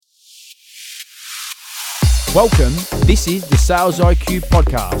Welcome, this is the Sales IQ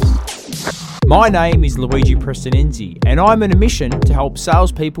Podcast. My name is Luigi Prestonenzi, and I'm on a mission to help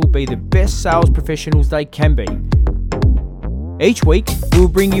salespeople be the best sales professionals they can be. Each week, we'll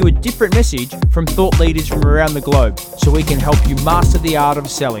bring you a different message from thought leaders from around the globe so we can help you master the art of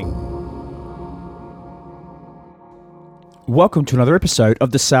selling. Welcome to another episode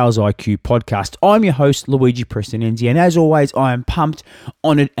of the Sales IQ Podcast. I'm your host, Luigi Prestonenzi, and as always, I am pumped,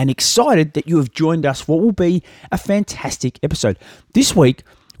 honoured, and excited that you have joined us for what will be a fantastic episode. This week,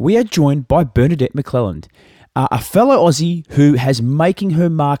 we are joined by Bernadette McClelland, a fellow Aussie who has making her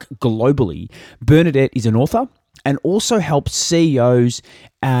mark globally. Bernadette is an author and also helps CEOs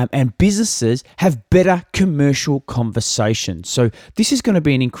and businesses have better commercial conversations. So this is going to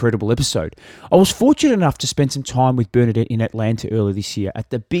be an incredible episode. I was fortunate enough to spend some time with Bernadette in Atlanta earlier this year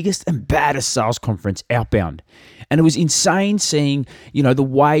at the biggest and baddest sales conference, Outbound. And it was insane seeing, the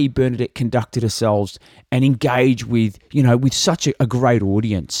way Bernadette conducted herself and engaged with such a great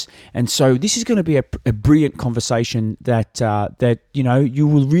audience. And so this is going to be a brilliant conversation that you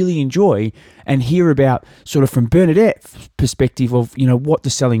will really enjoy and hear about sort of from Bernadette's perspective of, what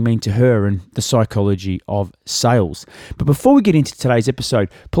does selling mean to her and the psychology of sales. But before we get into today's episode,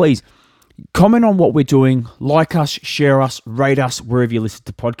 please comment on what we're doing, like us, share us, rate us wherever you listen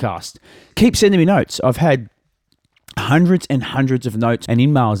to podcasts. Keep sending me notes. I've had hundreds and hundreds of notes and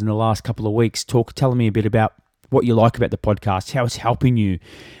emails in the last couple of weeks telling me a bit about what you like about the podcast, how it's helping you,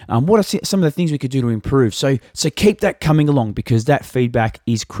 what are some of the things we could do to improve. So keep that coming along because that feedback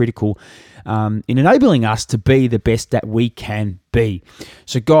is critical in enabling us to be the best that we can be.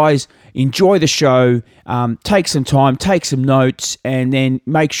 So guys, enjoy the show, take some time, take some notes, and then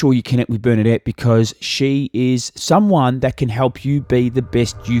make sure you connect with Bernadette because she is someone that can help you be the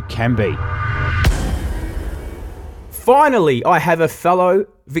best you can be. Finally, I have a fellow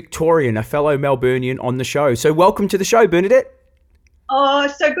Victorian, a fellow Melburnian on the show. So welcome to the show, Bernadette. Oh,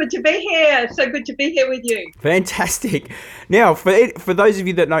 so good to be here. So good to be here with you. Fantastic. Now, for those of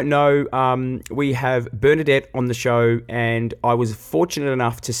you that don't know, we have Bernadette on the show, and I was fortunate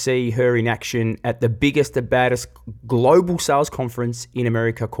enough to see her in action at the biggest and baddest global sales conference in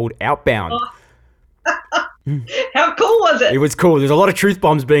America called Outbound. Oh. How cool was it? It was cool. There's a lot of truth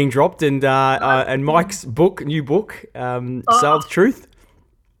bombs being dropped, and Mike's new book, Sales Truth.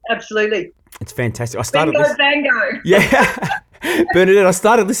 Absolutely. It's fantastic. I started Bango. Yeah. Bernadette, I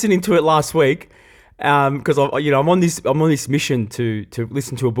started listening to it last week because I'm on this mission to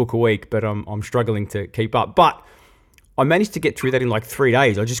listen to a book a week, but I'm struggling to keep up. But I managed to get through that in like 3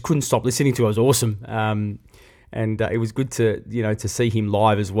 days. I just couldn't stop listening to it. It was awesome. And it was good to see him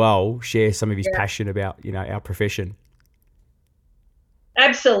live as well, share some of his passion about our profession.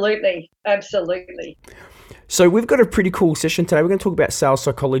 Absolutely. So we've got a pretty cool session today. We're going to talk about sales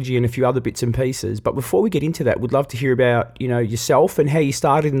psychology and a few other bits and pieces. But before we get into that, we'd love to hear about yourself and how you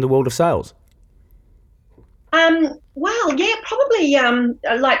started in the world of sales. Well, yeah, probably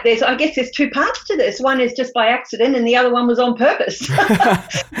I guess there's two parts to this. One is just by accident and the other one was on purpose.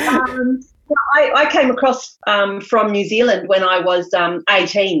 I came across from New Zealand when I was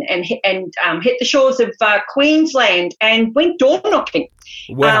 18 and hit the shores of Queensland and went door knocking.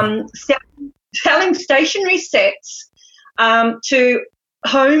 Wow. Selling stationery sets to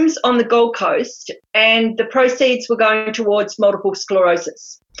homes on the Gold Coast, and the proceeds were going towards multiple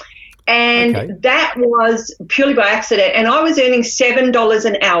sclerosis. And that was purely by accident. And I was earning $7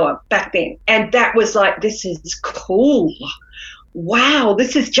 an hour back then. And that was like, this is cool. Wow,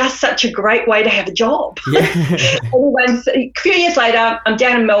 this is just such a great way to have a job. Yeah. Anyway, so a few years later, I'm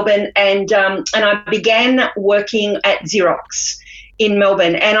down in Melbourne and I began working at Xerox in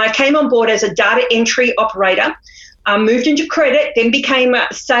Melbourne. And I came on board as a data entry operator, moved into credit, then became a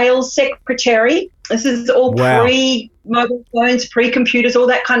sales secretary. This is all pre-mobile phones, pre-computers, all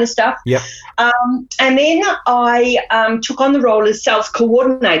that kind of stuff. Yep. And then I took on the role as sales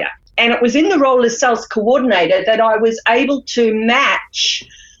coordinator. And it was in the role as sales coordinator that I was able to match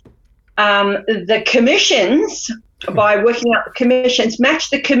the commissions by working out the commissions,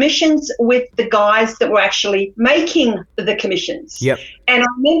 match the commissions with the guys that were actually making the commissions. Yep. And I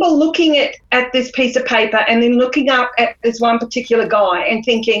remember looking at this piece of paper and then looking up at this one particular guy and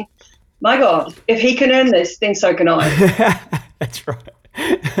thinking, my God, if he can earn this, then so can I. That's right.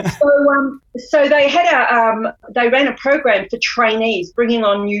 So they had they ran a program for trainees, bringing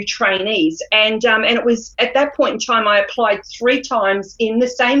on new trainees, and it was at that point in time I applied 3 times in the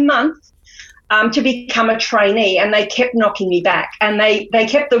same month to become a trainee, and they kept knocking me back, and they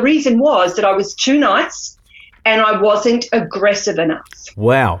kept, the reason was that I was too nice and I wasn't aggressive enough.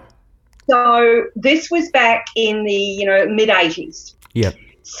 Wow. So this was back in the mid 80s. Yeah.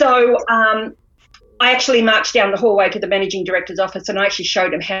 So I actually marched down the hallway to the managing director's office, and I actually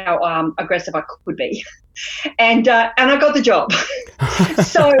showed him how aggressive I could be, and I got the job.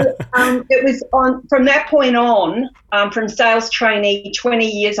 So it was from that point on, from sales trainee, 20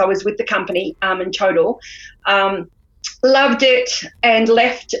 years I was with the company in total. Loved it and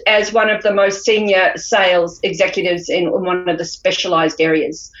left as one of the most senior sales executives in one of the specialised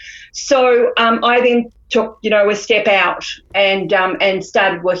areas. So I then took, a step out and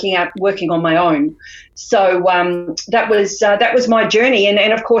started working on my own. So that was my journey,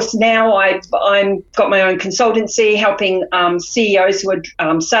 and of course now I'm got my own consultancy helping CEOs who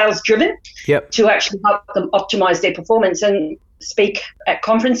are sales driven to actually help them optimize their performance and speak at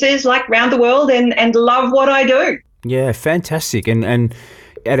conferences like around the world and love what I do. Yeah, fantastic. And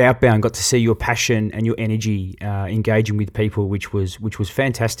at Outbound, got to see your passion and your energy engaging with people, which was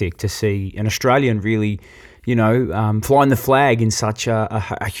fantastic to see an Australian really, flying the flag in such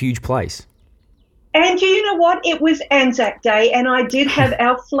a huge place. And you know what? It was Anzac Day, and I did have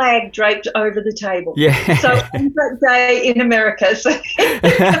our flag draped over the table. Yeah. So Anzac Day in America. So.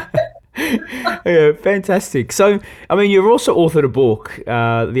 Yeah, fantastic. So, I mean, you've also authored a book,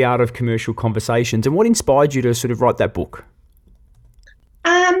 The Art of Commercial Conversations. And what inspired you to sort of write that book?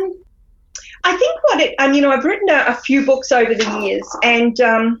 I think I've written a few books over the years, and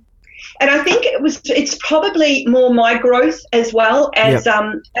I think it's probably more my growth as well as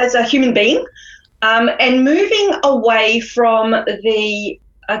a human being, and moving away from the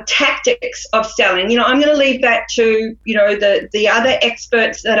tactics of selling. I'm going to leave that to the other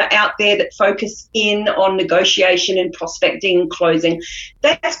experts that are out there that focus in on negotiation and prospecting and closing.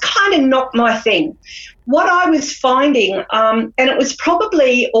 That's kind of not my thing. What I was finding, and it was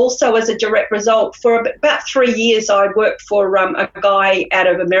probably also as a direct result, for about 3 years I worked for a guy out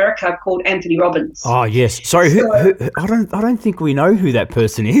of America called Anthony Robbins. Oh yes, sorry, who, I don't think we know who that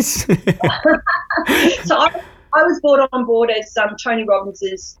person is. So I was brought on board as Tony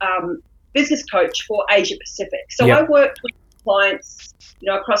Robbins' business coach for Asia Pacific. So I worked with clients,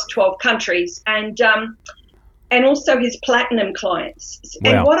 across 12 countries, and also his platinum clients.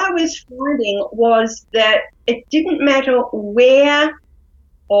 Wow. And what I was finding was that it didn't matter where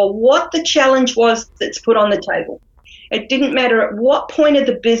or what the challenge was that's put on the table. It didn't matter at what point of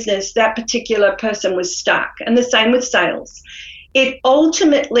the business that particular person was stuck. And the same with sales. It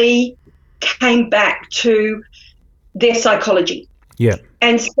ultimately came back to their psychology. Yeah.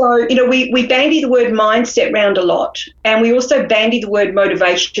 And so, we bandy the word mindset around a lot, and we also bandy the word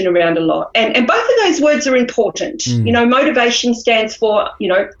motivation around a lot. And both of those words are important. Motivation stands for,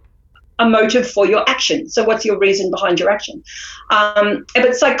 a motive for your action. So what's your reason behind your action?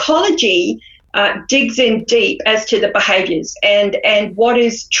 But psychology digs in deep as to the behaviors and what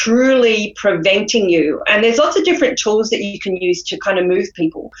is truly preventing you. And there's lots of different tools that you can use to kind of move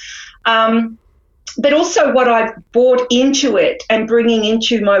people. But also what I've brought into it and bringing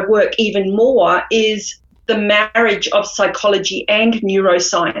into my work even more is the marriage of psychology and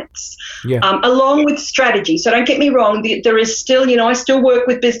neuroscience, along with strategy. So don't get me wrong, there is still, I still work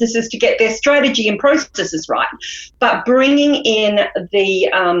with businesses to get their strategy and processes right, but bringing in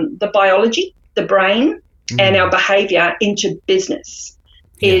the biology, the brain, and our behavior into business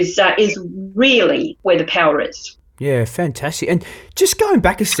is really where the power is. Yeah, fantastic. And just going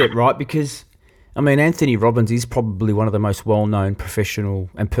back a step, right, because Anthony Robbins is probably one of the most well-known professional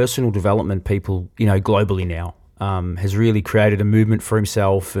and personal development people, globally now. Has really created a movement for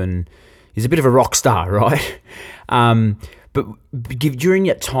himself and is a bit of a rock star, right? But during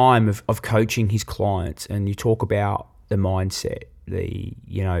that time of coaching his clients, and you talk about the mindset, the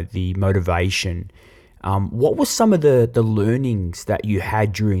motivation, what were some of the learnings that you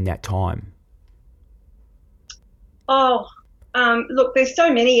had during that time? Look, there's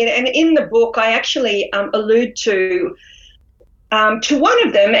so many, and in the book I actually allude to one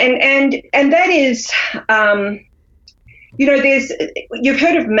of them, and that is, you've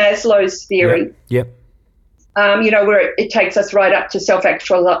heard of Maslow's theory. Yep. Where it takes us right up to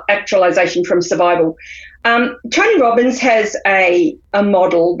self-actualization from survival. Tony Robbins has a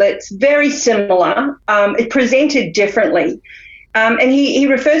model that's very similar. It presented differently, and he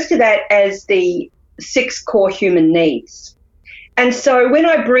refers to that as the 6 core human needs. And so when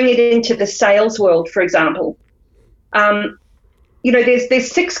I bring it into the sales world, for example,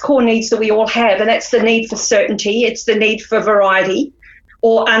 there's 6 core needs that we all have, and that's the need for certainty. It's the need for variety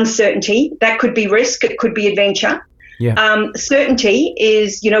or uncertainty. That could be risk. It could be adventure. Yeah. Certainty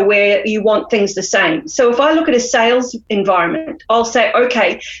is, where you want things the same. So if I look at a sales environment, I'll say,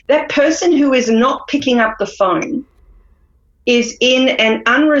 okay, that person who is not picking up the phone is in an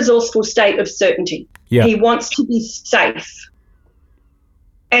unresourceful state of certainty. Yeah. He wants to be safe.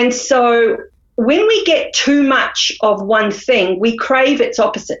 And so when we get too much of one thing, we crave its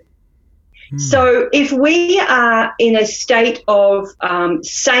opposite. So if we are in a state of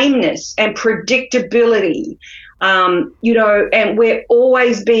sameness and predictability, and we're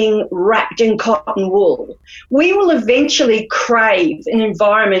always being wrapped in cotton wool, we will eventually crave an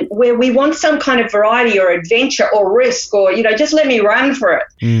environment where we want some kind of variety or adventure or risk or, just let me run for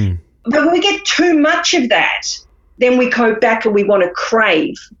it. But when we get too much of that, then we go back and we want to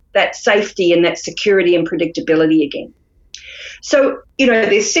crave that safety and that security and predictability again. So,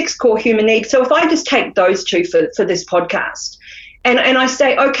 there's 6 core human needs. So if I just take those 2 for this podcast and I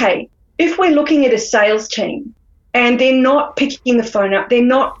say, okay, if we're looking at a sales team and they're not picking the phone up, they're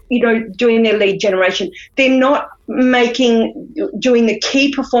not, doing their lead generation, they're not doing the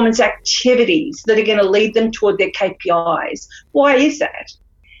key performance activities that are going to lead them toward their KPIs, why is that?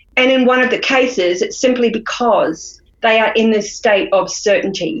 And in one of the cases, it's simply because they are in this state of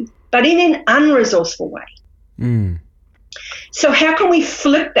certainty, but in an unresourceful way. So how can we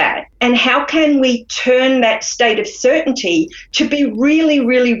flip that, and how can we turn that state of certainty to be really,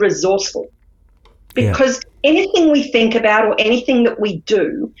 really resourceful? Because anything we think about or anything that we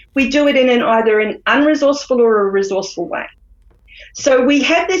do it in either an unresourceful or a resourceful way. So we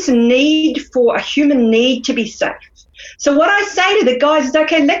have this need for a human need to be safe. So what I say to the guys is,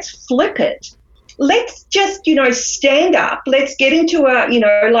 okay, let's flip it. Let's just, stand up. Let's get into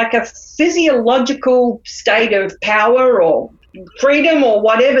a physiological state of power or freedom or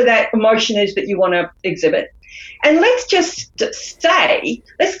whatever that emotion is that you want to exhibit. And let's just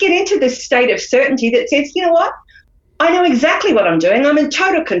let's get into this state of certainty that says, you know what? I know exactly what I'm doing. I'm in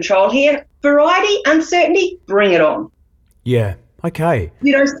total control here. Variety, uncertainty, bring it on. Yeah. Okay.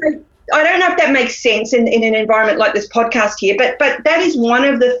 So I don't know if that makes sense in an environment like this podcast here, but that is one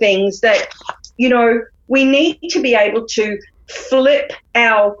of the things that, we need to be able to flip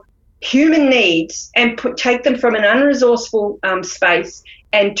our human needs and take them from an unresourceful space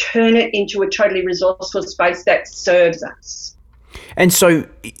and turn it into a totally resourceful space that serves us. And so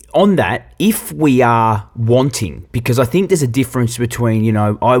on that, if we are wanting, because I think there's a difference between,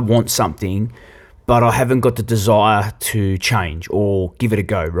 I want something, but I haven't got the desire to change or give it a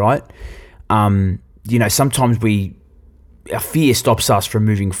go, right? Sometimes our fear stops us from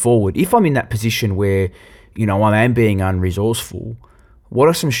moving forward. If I'm in that position where, I am being unresourceful, what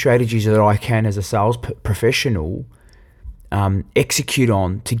are some strategies that I can, as a sales professional, execute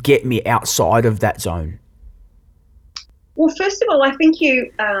on to get me outside of that zone? Well, first of all, I think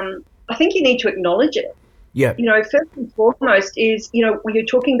you need to acknowledge it. Yeah. First and foremost is, when you're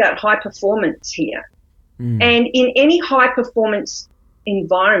talking about high performance here, and in any high performance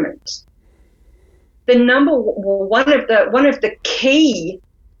environment, one of the key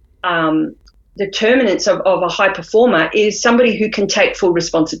determinants of a high performer is somebody who can take full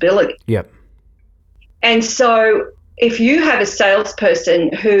responsibility. Yep. And so if you have a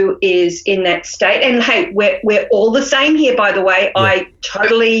salesperson who is in that state, and hey, we're all the same here, by the way. Yeah. I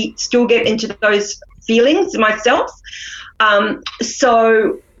totally still get into those feelings myself.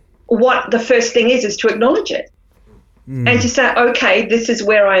 So what the first thing is to acknowledge it and to say, okay, this is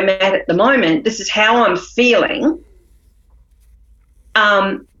where I'm at the moment. This is how I'm feeling.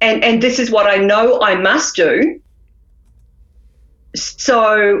 And this is what I know I must do.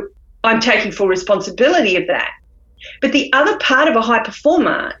 So I'm taking full responsibility of that. But the other part of a high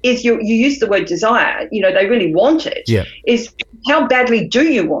performer is you use the word desire. They really want it. Yeah. Is how badly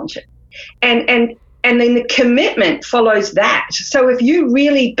do you want it? And then the commitment follows that. So if you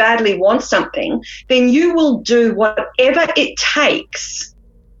really badly want something, then you will do whatever it takes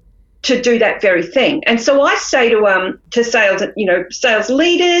to do that very thing. And so I say to sales, sales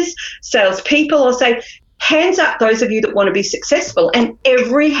leaders, sales people, I'll say, hands up those of you that want to be successful, and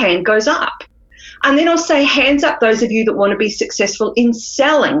every hand goes up. And then I'll say, hands up those of you that want to be successful in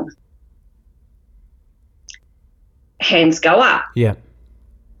selling. Hands go up. Yeah.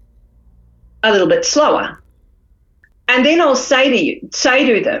 A little bit slower. And then I'll say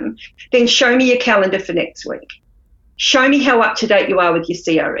to them, then show me your calendar for next week. Show me how up to date you are with your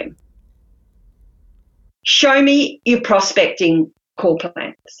CRM. Show me your prospecting call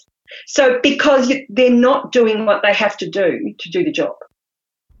plans. So because they're not doing what they have to do the job.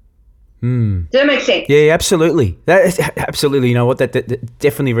 Does that make sense? Yeah, absolutely. Absolutely. You know what? That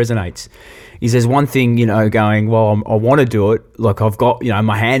definitely resonates. Is there's one thing, going, well, I want to do it. Like I've got,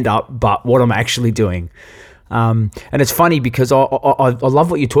 my hand up, but what I'm actually doing. And it's funny because I love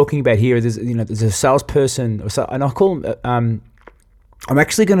what you're talking about here. There's a salesperson, and I call him, I'm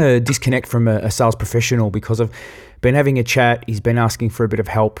actually going to disconnect from a sales professional because I've been having a chat. He's been asking for a bit of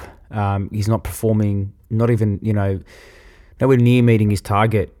help. He's not performing, not even, nowhere near meeting his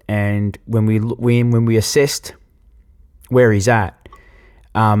target. And when we assessed where he's at,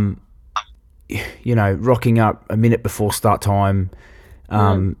 rocking up a minute before start time,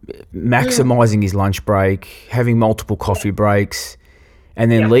 maximising his lunch break, having multiple coffee breaks, and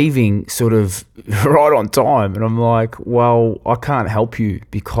then leaving sort of right on time. And I'm like, well, I can't help you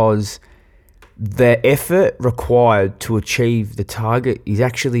because the effort required to achieve the target is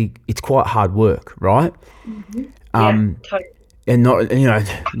actually, it's quite hard work, right? Totally. And not,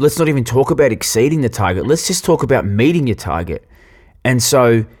 let's not even talk about exceeding the target. Let's just talk about meeting your target. And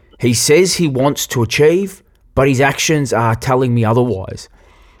so he says he wants to achieve, but his actions are telling me otherwise.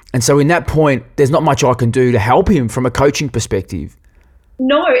 And so in that point, there's not much I can do to help him from a coaching perspective.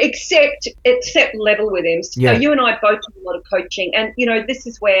 No, except level with him. So you and I both do a lot of coaching, and this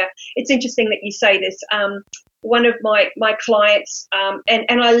is where it's interesting that you say this. One of my clients, and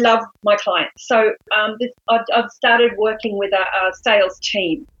I love my clients. So I've started working with a sales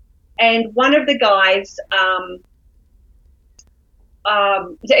team, and one of the guys,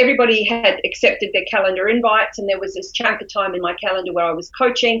 everybody had accepted their calendar invites, and there was this chunk of time in my calendar where I was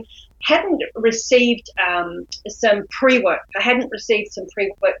coaching. Hadn't received some pre-work. I hadn't received some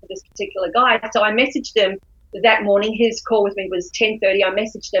pre-work for this particular guy, so I messaged him that morning. His call with me was 10:30. I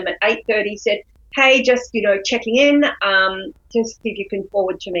messaged him at 8:30. Said, "Hey, just checking in. Just if you can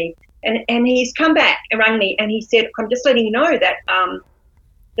forward to me." And he's come back and rang me, and he said, "I'm just letting you know that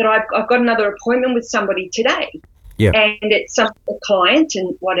that I've got another appointment with somebody today, and it's a client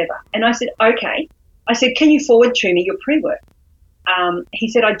and whatever." And I said, "Okay." I said, "Can you forward to me your pre-work?" He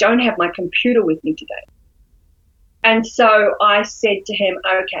said, "I don't have my computer with me today." And so I said to him,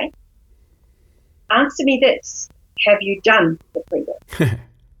 "Okay, answer me this. Have you done the pre-work?"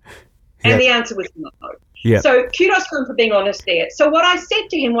 And the answer was no. So kudos to him for being honest there. So what I said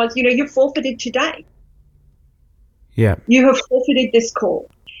to him was, you forfeited today. You have forfeited this call.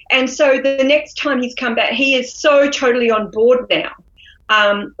 And so the next time he's come back, he is so totally on board now.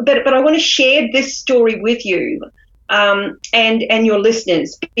 But I want to share this story with you. And your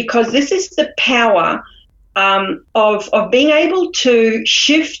listeners, because this is the power of being able to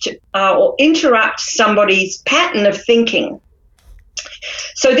shift or interrupt somebody's pattern of thinking.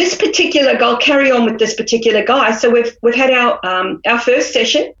 So this particular, I'll carry on with this particular guy. So we've had our first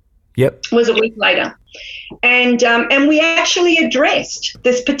session. Was a week later, and we actually addressed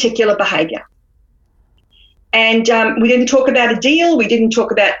this particular behaviour. And we didn't talk about a deal. We didn't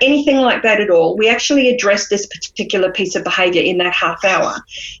talk about anything like that at all. We actually addressed this particular piece of behaviour in that half hour.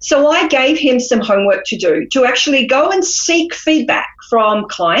 So I gave him some homework to do, to actually go and seek feedback from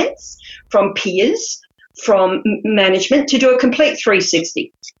clients, from peers, from management, to do a complete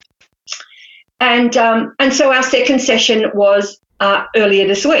 360. And so our second session was earlier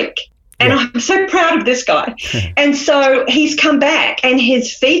this week. And I'm so proud of this guy. And so he's come back, and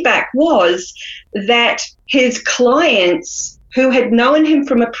his feedback was that his clients who had known him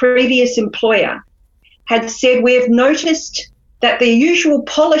from a previous employer had said, "We have noticed that the usual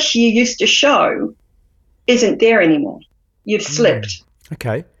polish you used to show isn't there anymore. You've slipped."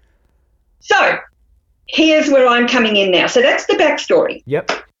 Okay. So here's where I'm coming in now. So that's the backstory.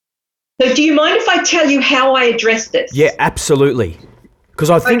 So do you mind if I tell you how I addressed this? Yeah, absolutely. Because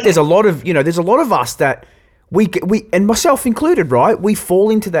I think there's a lot of us that we and myself included, right? We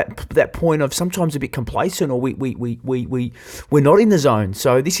fall into that point of sometimes a bit complacent, or we're not in the zone.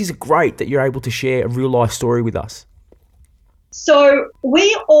 So this is great that you're able to share a real life story with us. So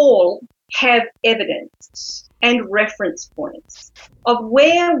we all have evidence and reference points of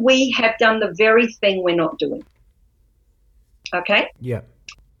where we have done the very thing we're not doing. Okay? Yeah.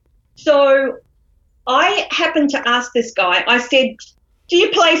 So I happened to ask this guy, I said, "Do you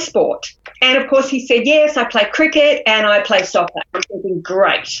play sport?" And, of course, he said, "Yes, I play cricket and I play soccer." I'm thinking,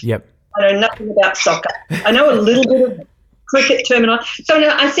 great. Yep. I know nothing about soccer. I know a little bit of cricket terminology. So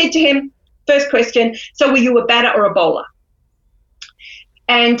now I said to him, first question, "So were you a batter or a bowler?"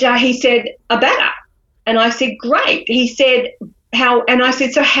 And he said, "A batter." And I said, "Great." He said, "How?" And I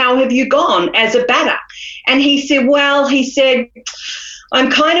said, "So how have you gone as a batter?" And he said, "Well," he said,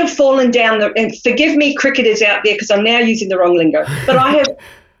 "I'm kind of fallen down and forgive me cricketers out there because I'm now using the wrong lingo, but I have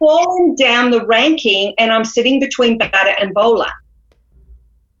fallen down the ranking and I'm sitting between batter and bowler."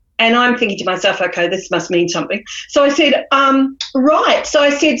 And I'm thinking to myself, okay, this must mean something. So I said, right. So I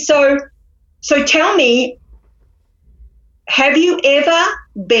said, so tell me, have you ever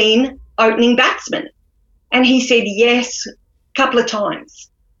been opening batsman? And he said, yes, a couple of times.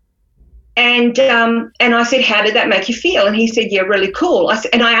 And I said, how did that make you feel? And he said, yeah, really cool.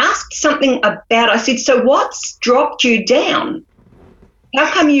 And I asked something about, I said, so what's dropped you down? How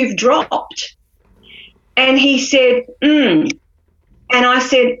come you've dropped? And he said, And I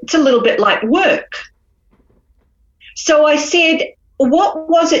said, it's a little bit like work. So I said, what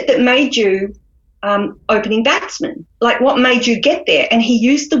was it that made you opening batsman? Like, what made you get there? And he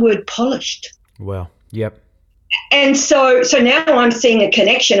used the word polished. Well, yep. And so now I'm seeing a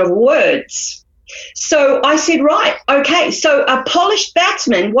connection of words. So I said, right, okay, so a polished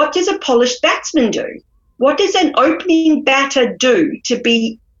batsman, what does a polished batsman do? What does an opening batter do to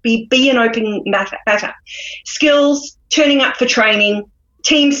be an opening batter? Skills, turning up for training,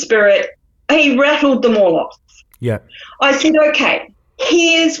 team spirit. He rattled them all off. Yeah. I said, okay,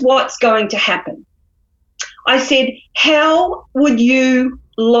 here's what's going to happen. I said, how would you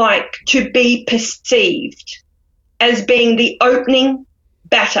like to be perceived as being the opening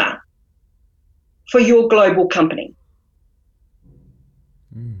batter for your global company?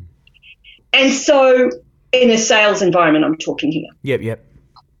 And so in a sales environment, I'm talking here. Yep.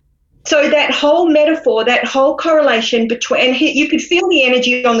 So that whole metaphor, that whole correlation between, and you could feel the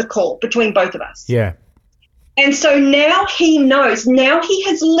energy on the call between both of us. Yeah. And so now he knows, now he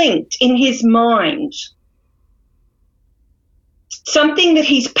has linked in his mind something that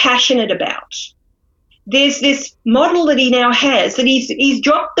he's passionate about. There's this model that he now has that he's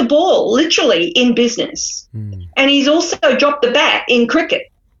dropped the ball literally in business, and he's also dropped the bat in cricket.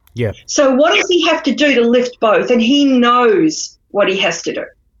 Yeah. So what does he have to do to lift both? And he knows what he has to do.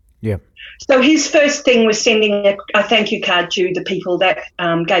 Yeah. So his first thing was sending a thank you card to the people that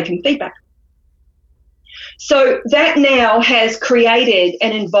gave him feedback. So that now has created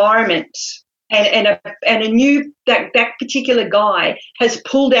an environment, and a new that particular guy has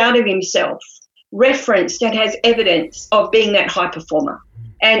pulled out of himself reference that has evidence of being that high performer,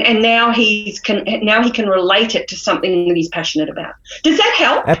 and now he can relate it to something that he's passionate about. Does that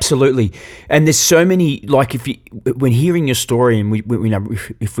help? Absolutely. And there's so many, like, when hearing your story, and we know,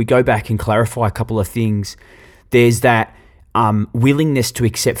 if we go back and clarify a couple of things, there's that willingness to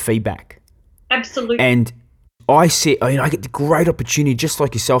accept feedback. Absolutely. And I get the great opportunity, just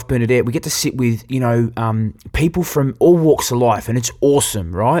like yourself, Bernadette. We get to sit with, people from all walks of life, and it's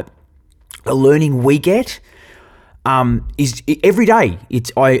awesome, right? The learning we get is every day.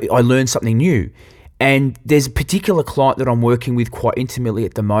 I learn something new. And there's a particular client that I'm working with quite intimately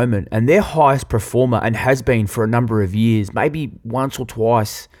at the moment, and their highest performer, and has been for a number of years, maybe once or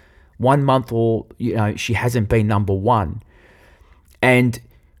twice, 1 month, or she hasn't been number one. And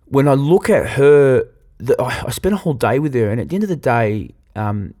when I look at her, I spent a whole day with her, and at the end of the day,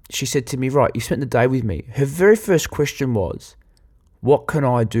 she said to me, right, you spent the day with me. Her very first question was, what can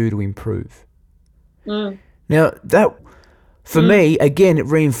I do to improve? Now, that, for me, again, it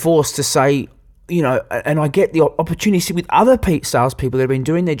reinforced to say, and I get the opportunity to sit with other salespeople that have been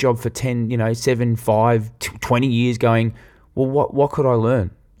doing their job for 10, 7, 5, 20 years, going, well, what could I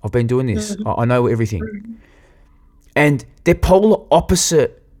learn? I've been doing this. I know everything. And they're polar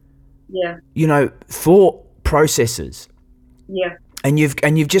opposite, thought processes. Yeah. And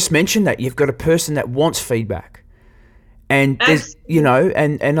you've just mentioned that you've got a person that wants feedback, and there's,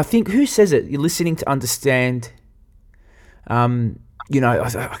 and I think, who says it? You're listening to understand. I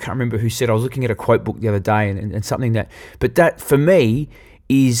can't remember who said. I was looking at a quote book the other day, and something but that for me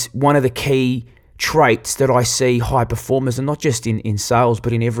is one of the key traits that I see high performers, and not just in sales,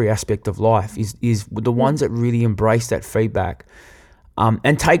 but in every aspect of life, is the ones that really embrace that feedback,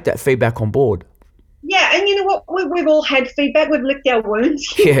 and take that feedback on board. Yeah, and you know what? We've all had feedback. We've licked our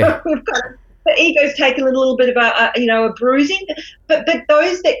wounds. Yeah. We've got the ego's taken a little bit of a bruising, but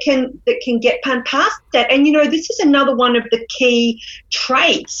those that can get past that, and this is another one of the key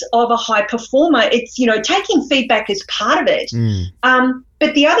traits of a high performer. It's taking feedback is part of it,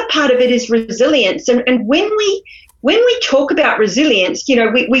 but the other part of it is resilience. And when we talk about resilience,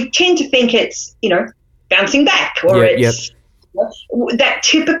 we tend to think it's bouncing back, or it's that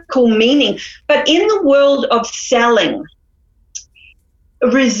typical meaning. But in the world of selling,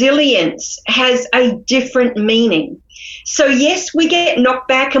 resilience has a different meaning. So yes, we get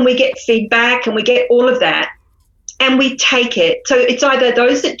knockback and we get feedback and we get all of that, and we take it. So it's either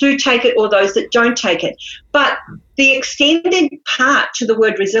those that do take it or those that don't take it. But the extended part to the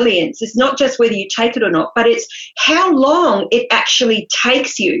word resilience is not just whether you take it or not, but it's how long it actually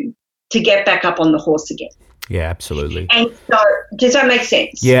takes you to get back up on the horse again. Yeah, absolutely. And so, does that make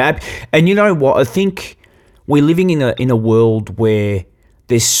sense? Yeah, and you know what? I think we're living in a world where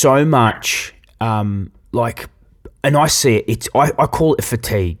there's so much, and I see it. I call it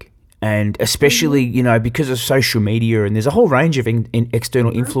fatigue, and especially because of social media, and there's a whole range of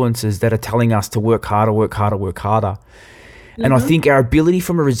external influences that are telling us to work harder, work harder, work harder. And I think our ability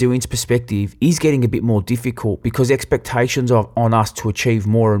from a resilience perspective is getting a bit more difficult because expectations on us to achieve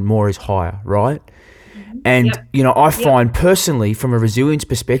more and more is higher, right? And, I find personally from a resilience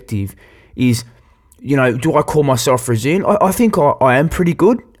perspective is, do I call myself resilient? I think I am pretty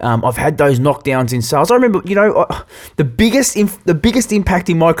good. I've had those knockdowns in sales. I remember, the biggest impact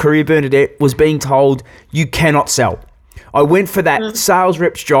in my career, Bernadette, was being told you cannot sell. I went for that sales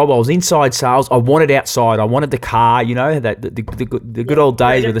rep's job. I was inside sales. I wanted outside. I wanted the car, that the good old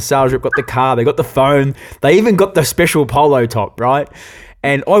days where the sales rep got the car, they got the phone, they even got the special polo top, right?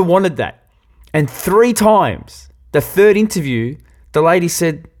 And I wanted that. And 3 times, the third interview, the lady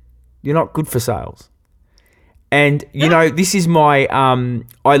said, "You're not good for sales." And, this is my,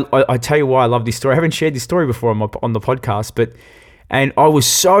 I tell you why I love this story. I haven't shared this story before on the podcast, and I was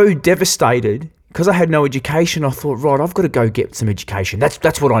so devastated because I had no education. I thought, right, I've got to go get some education.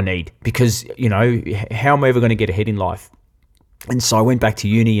 That's what I need because, how am I ever going to get ahead in life? And so I went back to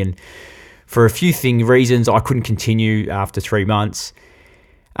uni, and for a few reasons, I couldn't continue after 3 months.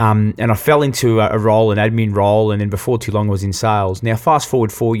 And I fell into an admin role, and then before too long I was in sales. Now, fast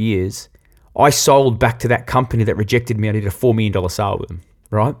forward 4 years, I sold back to that company that rejected me. I did a $4 million sale with them,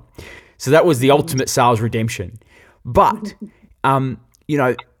 right? So that was the ultimate sales redemption. But,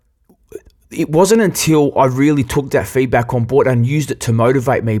 it wasn't until I really took that feedback on board and used it to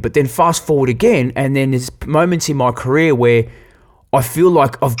motivate me. But then fast forward again, and then there's moments in my career where I feel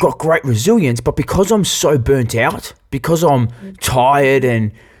like I've got great resilience, but because I'm so burnt out, because I'm tired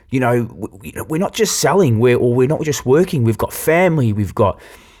and, we're not just selling, we're not just working, we've got family, we've got,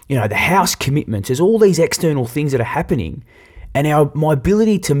 the house commitments, there's all these external things that are happening. And my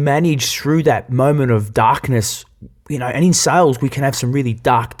ability to manage through that moment of darkness, and in sales, we can have some really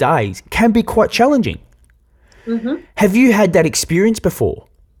dark days, can be quite challenging. Mm-hmm. Have you had that experience before?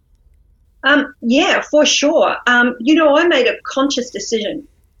 Yeah, for sure. I made a conscious decision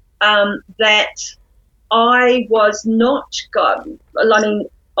that I was not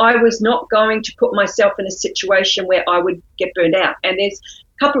going to put myself in a situation where I would get burned out. And there's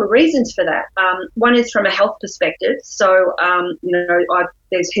a couple of reasons for that. One is from a health perspective. So,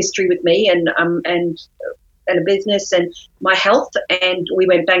 there's history with me and a business and my health, and we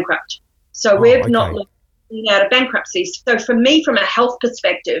went bankrupt. So we've not been out of bankruptcy. So for me, from a health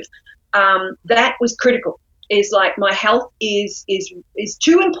perspective, that was critical. Is like my health is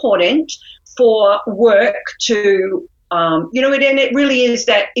too important for work to, and it really is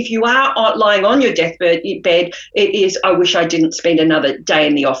that if you are lying on your deathbed, it is, I wish I didn't spend another day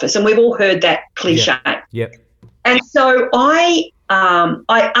in the office. And we've all heard that cliche. Yep. And so I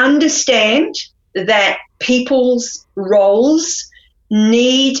understand that people's roles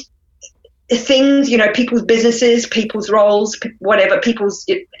need things, people's businesses, people's roles, whatever, people's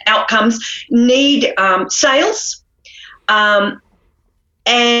outcomes need sales. And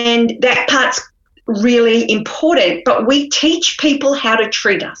that part's really important, but we teach people how to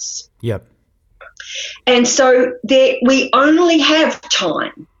treat us. Yep. And so we only have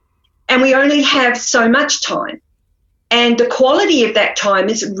time, and we only have so much time. And the quality of that time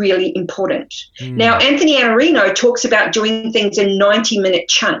is really important. Now, Anthony Iannarino talks about doing things in 90-minute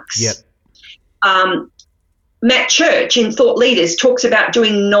chunks. Yep. Matt Church in Thought Leaders talks about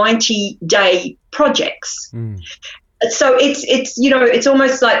doing 90-day projects. So it's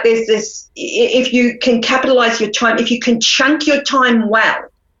almost like there's this, if you can capitalize your time, if you can chunk your time well,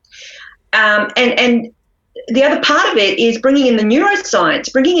 and the other part of it is bringing in the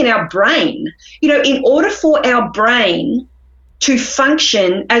neuroscience, bringing in our brain. In order for our brain to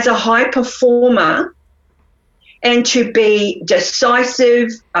function as a high performer and to be decisive,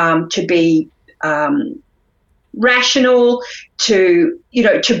 to be rational, to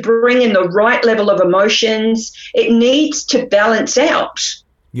bring in the right level of emotions, it needs to balance out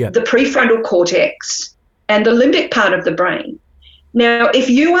the prefrontal cortex and the limbic part of the brain. Now, if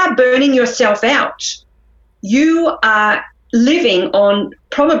you are burning yourself out, you are living on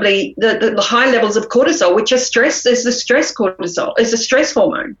probably the high levels of cortisol, which are stress. There's the stress cortisol. It's a stress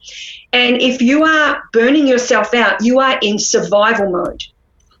hormone. And if you are burning yourself out, you are in survival mode.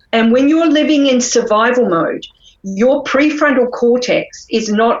 And when you're living in survival mode, your prefrontal cortex is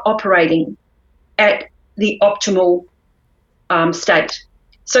not operating at the optimal state.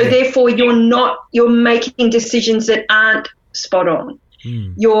 So therefore, you're making decisions that aren't spot on.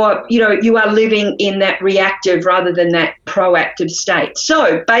 You are living in that reactive rather than that proactive state.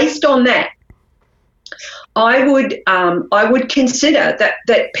 So based on that, I would consider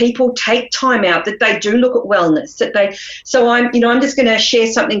that people take time out, that they do look at wellness, I'm just going to share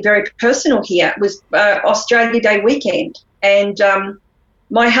something very personal here. It was Australia Day weekend, and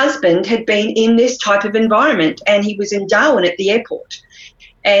my husband had been in this type of environment, and he was in Darwin at the airport.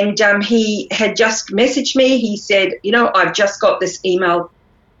 And he had just messaged me. He said, I've just got this email.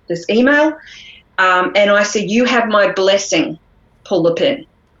 and I said, "You have my blessing, pull the pin."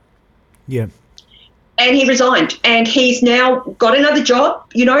 Yeah. And he resigned, and he's now got another job.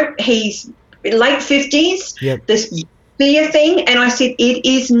 He's late 50s. Yep. This fear thing, and I said, it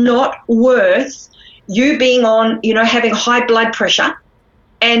is not worth you being on, having high blood pressure,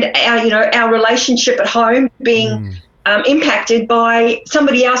 and our relationship at home being impacted by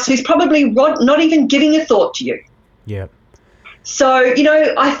somebody else who's probably not even giving a thought to you. Yeah. So,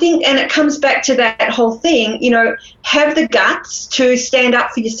 I think, and it comes back to that whole thing, have the guts to stand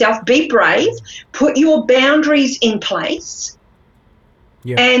up for yourself, be brave, put your boundaries in place.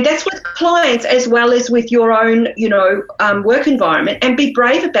 Yeah. And that's with clients as well as with your own, work environment, and be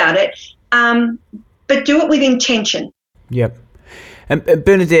brave about it, but do it with intention. Yep. And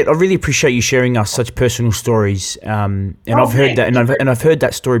Bernadette, I really appreciate you sharing us such personal stories. I've heard that, and I've heard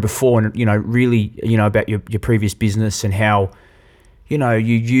that story before, and really, about your previous business and how, you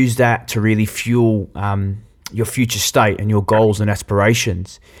use that to really fuel your future state and your goals and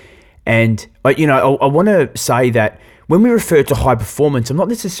aspirations. And I want to say that when we refer to high performance, I'm not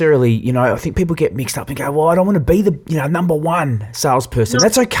necessarily, I think people get mixed up and go, well, I don't want to be the number one salesperson. No.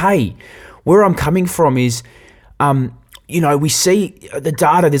 That's okay. Where I'm coming from is, we see the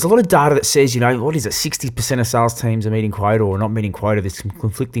data. There's a lot of data that says, what is it, 60% of sales teams are meeting quota or not meeting quota. There's some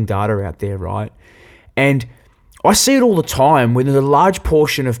conflicting data out there, right? And I see it all the time when a large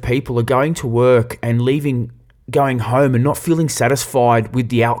portion of people are going to work and going home and not feeling satisfied with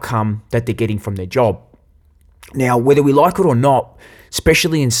the outcome that they're getting from their job. Now, whether we like it or not,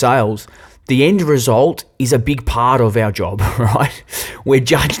 especially in sales, the end result is a big part of our job, right? We're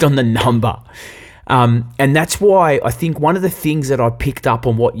judged on the number. And that's why I think one of the things that I picked up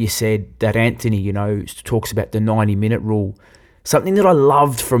on what you said, that Anthony, talks about the 90-minute rule, something that I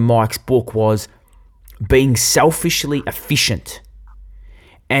loved from Mike's book was being selfishly efficient.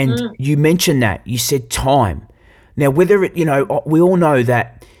 And you mentioned that. You said time. Now, whether it, we all know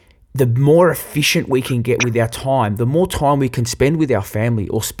that the more efficient we can get with our time, the more time we can spend with our family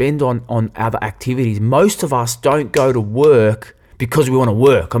or spend on other activities. Most of us don't go to work because we want to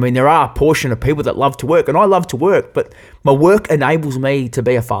work. I mean, there are a portion of people that love to work, and I love to work, but my work enables me to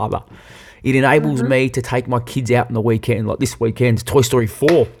be a father. It enables me to take my kids out on the weekend, like this weekend, Toy Story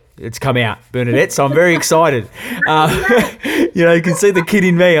 4. It's come out, Bernadette, so I'm very excited. You can see the kid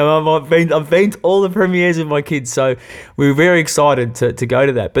in me. I've been to all the premieres with my kids, so we're very excited to go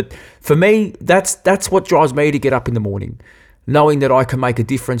to that. But for me, that's what drives me to get up in the morning, knowing that I can make a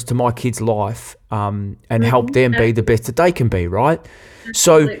difference to my kids' life and help them be the best that they can be, right?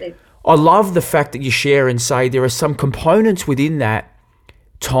 Absolutely. So I love the fact that you share and say there are some components within that,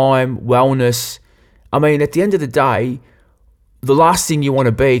 time, wellness. I mean, at the end of the day, the last thing you want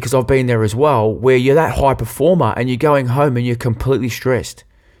to be, because I've been there as well, where you're that high performer and you're going home and you're completely stressed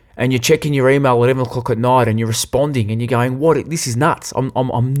and you're checking your email at 11 o'clock at night and you're responding and you're going, this is nuts.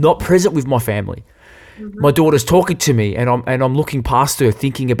 I'm not present with my family. My daughter's talking to me and I'm looking past her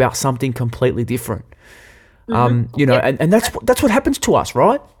thinking about something completely different. And that's what happens to us,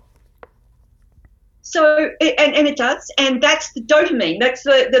 right? So, and it does, and that's the dopamine. That's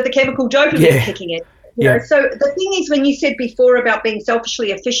the chemical dopamine kicking in. So the thing is, when you said before about being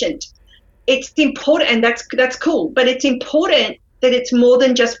selfishly efficient, it's important, and that's cool, but it's important that it's more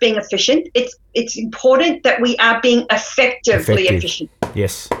than just being efficient. It's important that we are being effectively efficient.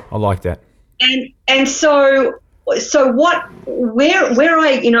 Yes, I like that. And so where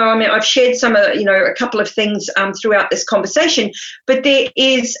I've shared some of, a couple of things throughout this conversation, but there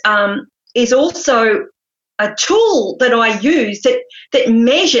is also a tool that I use that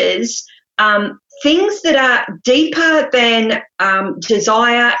measures things that are deeper than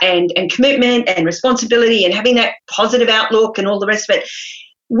desire and commitment and responsibility and having that positive outlook and all the rest of it.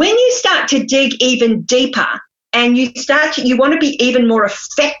 When you start to dig even deeper and you want to be even more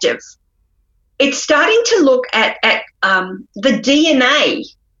effective, it's starting to look at the DNA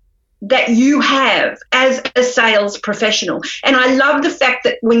that you have as a sales professional. And I love the fact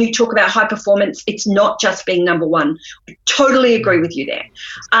that when you talk about high performance, it's not just being number one. I totally agree with you there.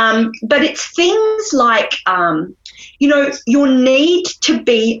 But it's things like, your need to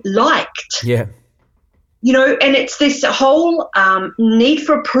be liked. Yeah. And it's this whole need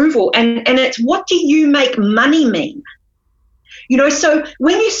for approval. And it's, what do you make money mean? So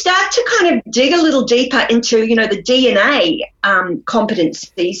when you start to kind of dig a little deeper into, the DNA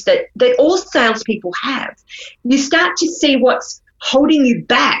competencies that all salespeople have, you start to see what's holding you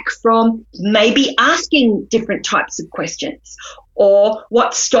back from maybe asking different types of questions, or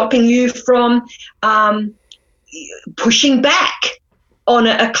what's stopping you from pushing back on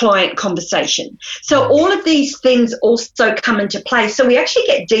a client conversation. So all of these things also come into play. So we actually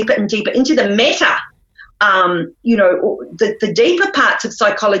get deeper and deeper into the meta, the deeper parts of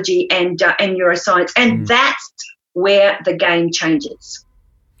psychology and neuroscience, and that's where the game changes.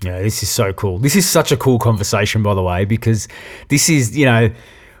 Yeah, this is so cool. This is such a cool conversation, by the way, because this is, and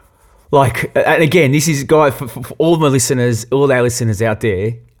again, this is, guys, for all my listeners, all our listeners out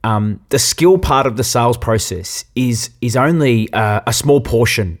there, the skill part of the sales process is only a small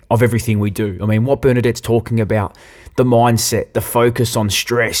portion of everything we do. I mean, what Bernadette's talking about, the mindset, the focus on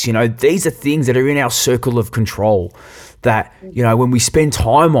stress, these are things that are in our circle of control that, when we spend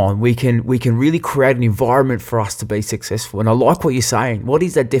time on, we can really create an environment for us to be successful. And I like what you're saying. What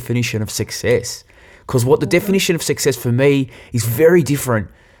is that definition of success? Because what the definition of success for me is very different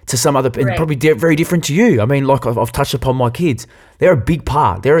to some other, and probably very different to you. I mean, like I've touched upon my kids. They're a big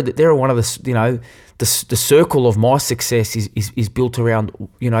part. They're one of the, the circle of my success is built around,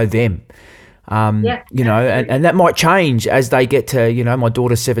 them. And that might change as they get to, my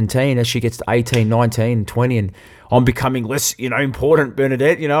daughter's 17, as she gets to 18, 19, 20, and I'm becoming less, important,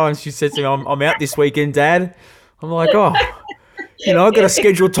 Bernadette, and she says to me, I'm out this weekend, Dad. I'm like, oh, I've got to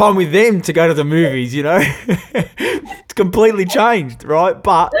schedule time with them to go to the movies, It's completely changed, right?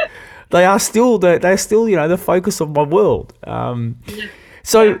 But they're still, the focus of my world.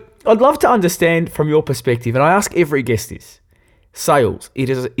 So I'd love to understand from your perspective, and I ask every guest this, sales,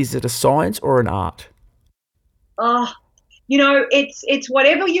 is it a science or an art? It's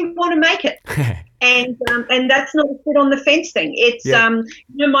whatever you want to make it. And that's not a sit on the fence thing. It's,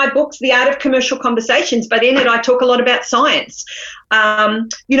 my book's The Art of Commercial Conversations, but in it I talk a lot about science.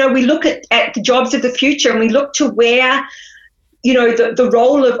 We look at the jobs of the future, and we look to where, the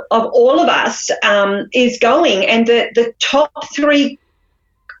role of all of us is going, and the top three,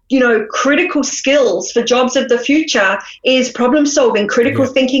 critical skills for jobs of the future is problem solving, critical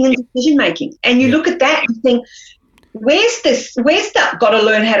thinking, and decision making. And you look at that and think, where's that got to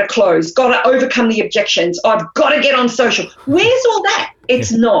learn how to close, got to overcome the objections, I've got to get on social, where's all that?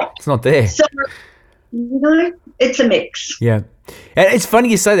 It's not there. So it's a mix. And it's funny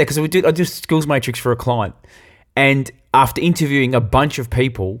you say that, because I do skills matrix for a client, and after interviewing a bunch of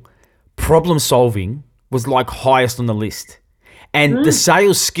people, problem solving was like highest on the list, and the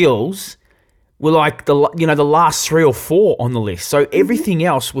sales skills were like the last 3 or 4 on the list. So everything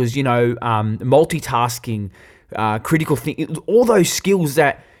else was multitasking, critical thinking, all those skills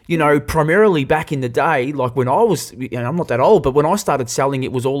that, primarily back in the day, like when I was, I'm not that old, but when I started selling,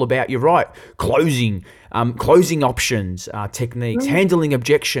 it was all about, you're right, closing options, techniques, handling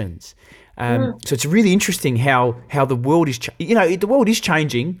objections. So it's really interesting how the world is, the world is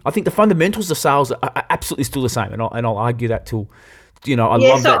changing. I think the fundamentals of sales are absolutely still the same, and I'll argue that till, I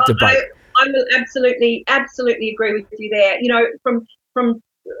love that debate. I will absolutely agree with you there. From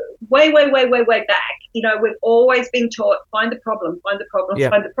way back, we've always been taught, find the problem, find the problem.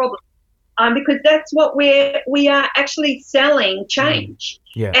 Because that's what we are actually selling, change.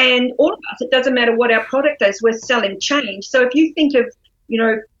 And all of us, it doesn't matter what our product is, we're selling change. So if you think of,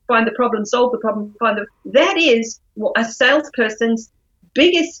 find the problem, solve the problem, that is a salesperson's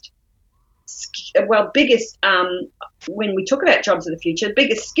biggest, when we talk about jobs of the future,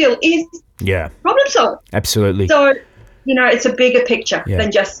 biggest skill is problem solving. Absolutely. So, it's a bigger picture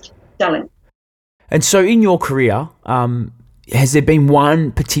than just selling. And so in your career, has there been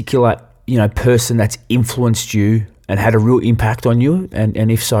one particular, person that's influenced you and had a real impact on you?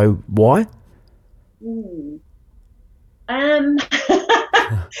 And if so, why?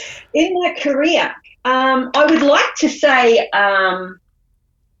 In my career, I would like to say,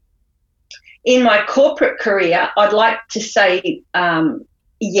 in my corporate career, I'd like to say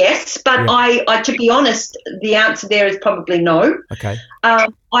yes, but I, to be honest, the answer there is probably no. Okay.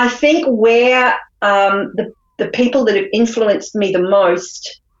 I think where the people that have influenced me the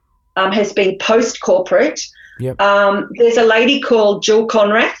most has been post-corporate. Yep. There's a lady called Jill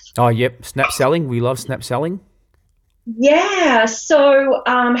Conrath. Oh, yep. Snap selling. We love snap selling. Yeah. So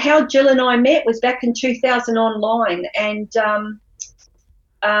how Jill and I met was back in 2000 online, and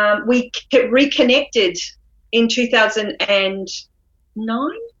we reconnected in 2009.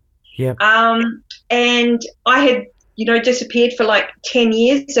 Yeah. And I had, disappeared for like 10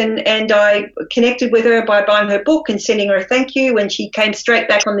 years, and I connected with her by buying her book and sending her a thank you, and she came straight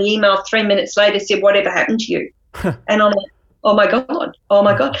back on the email 3 minutes later, said, "Whatever happened to you?" And I'm like, oh my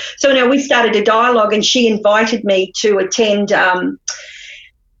God. So now we started a dialogue, and she invited me to attend a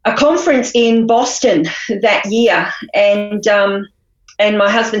conference in Boston that year, and And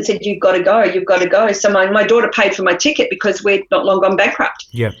my husband said, you've got to go. So my daughter paid for my ticket because we'd not long gone bankrupt.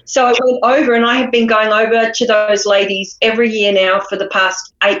 Yeah. So I went over, and I have been going over to those ladies every year now for the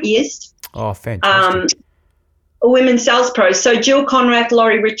past 8 years. Oh, fantastic. Women's sales pros. So Jill Conrath,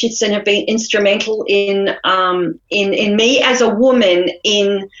 Laurie Richardson have been instrumental in me as a woman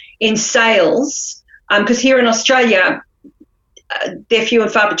in sales, because here in Australia, they're few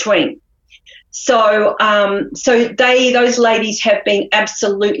and far between. So those ladies have been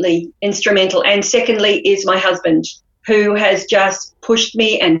absolutely instrumental. And secondly is my husband, who has just pushed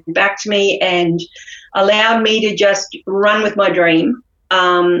me and backed me and allowed me to just run with my dream.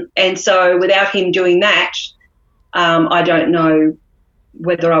 And so without him doing that, I don't know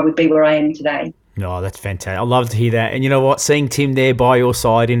whether I would be where I am today. No, that's fantastic. I love to hear that. And you know what? Seeing Tim there by your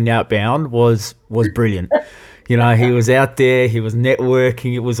side in Outbound was brilliant. You know, he was out there, he was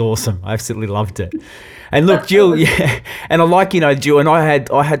networking. It was awesome. I absolutely loved it. And look, Jill, yeah, and I like, Jill, and I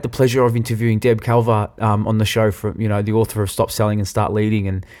had the pleasure of interviewing Deb Calvert on the show, from, the author of Stop Selling and Start Leading.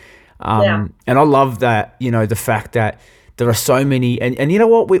 And and I love that, the fact that there are so many, and you know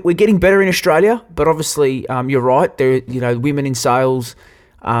what, we're getting better in Australia, but obviously you're right, there, women in sales,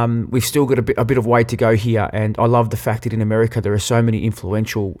 we've still got a bit of way to go here. And I love the fact that in America there are so many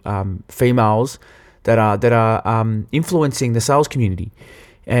influential females that are influencing the sales community.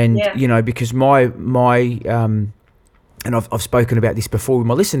 And because my and I've spoken about this before with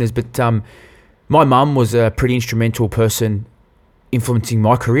my listeners, but my mum was a pretty instrumental person influencing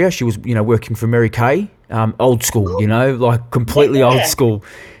my career. She was working for Mary Kay, old school, like completely old school,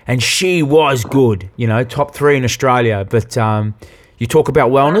 and she was good, top 3 in Australia. But you talk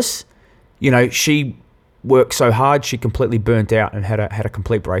about wellness, she worked so hard, she completely burnt out and had a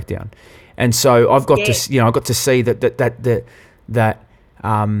complete breakdown. And so I've got to, I got to see that the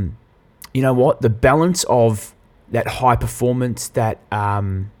balance of that high performance, that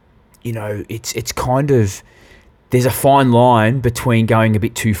it's kind of, there's a fine line between going a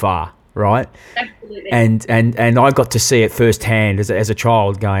bit too far, right? Absolutely. And I got to see it firsthand as a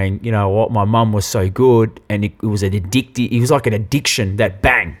child, going, you know what, my mum was so good, and it was it was like an addiction, that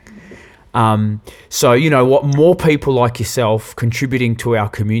bang. So what, more people like yourself contributing to our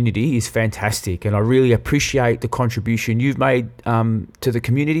community is fantastic, and I really appreciate the contribution you've made to the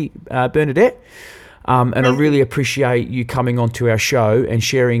community, Bernadette. And I really appreciate you coming onto our show and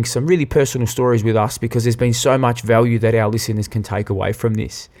sharing some really personal stories with us, because there's been so much value that our listeners can take away from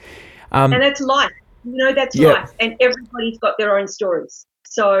this. And that's life. That's life, and everybody's got their own stories.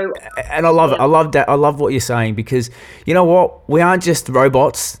 So, and I love it. I love that. I love what you're saying, because you know what? We aren't just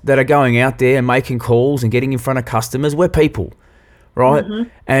robots that are going out there and making calls and getting in front of customers. We're people, right? Mm-hmm.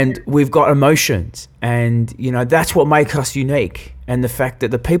 And we've got emotions, and that's what makes us unique. And the fact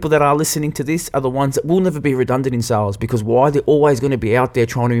that the people that are listening to this are the ones that will never be redundant in sales, because why? They're always going to be out there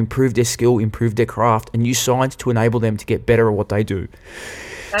trying to improve their skill, improve their craft, and use science to enable them to get better at what they do.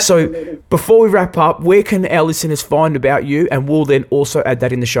 Absolutely. So before we wrap up, where can our listeners find about you? And we'll then also add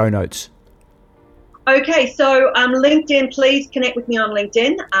that in the show notes. Okay, so LinkedIn, please connect with me on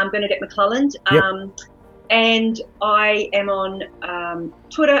LinkedIn. I'm Bernadette McClelland. Yep. And I am on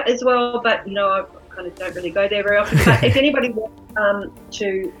Twitter as well, but, I kind of don't really go there very often. But if anybody wants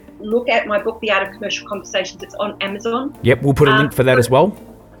to look at my book, The Art of Commercial Conversations, it's on Amazon. Yep, we'll put a link for that as well.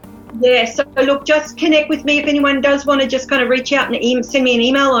 Yeah, so look, just connect with me if anyone does want to just kind of reach out and send me an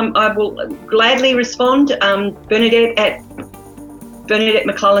email. I will gladly respond. Bernadette at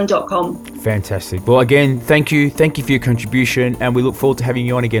BernadetteMcClelland.com. Fantastic. Well, again, thank you for your contribution, and we look forward to having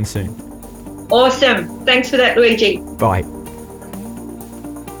you on again soon. Awesome. Thanks for that, Luigi. Bye.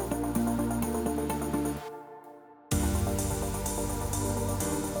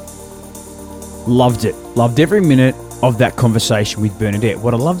 Loved it. Loved every minute of that conversation with Bernadette.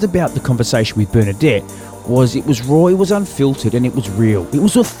 What I loved about the conversation with Bernadette was it was raw, it was unfiltered, and it was real. It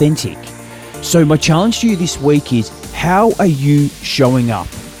was authentic. So my challenge to you this week is, how are you showing up?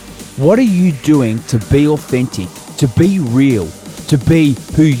 What are you doing to be authentic, to be real, to be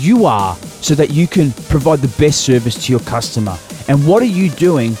who you are, so that you can provide the best service to your customer? And what are you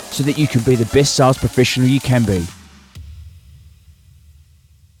doing so that you can be the best sales professional you can be?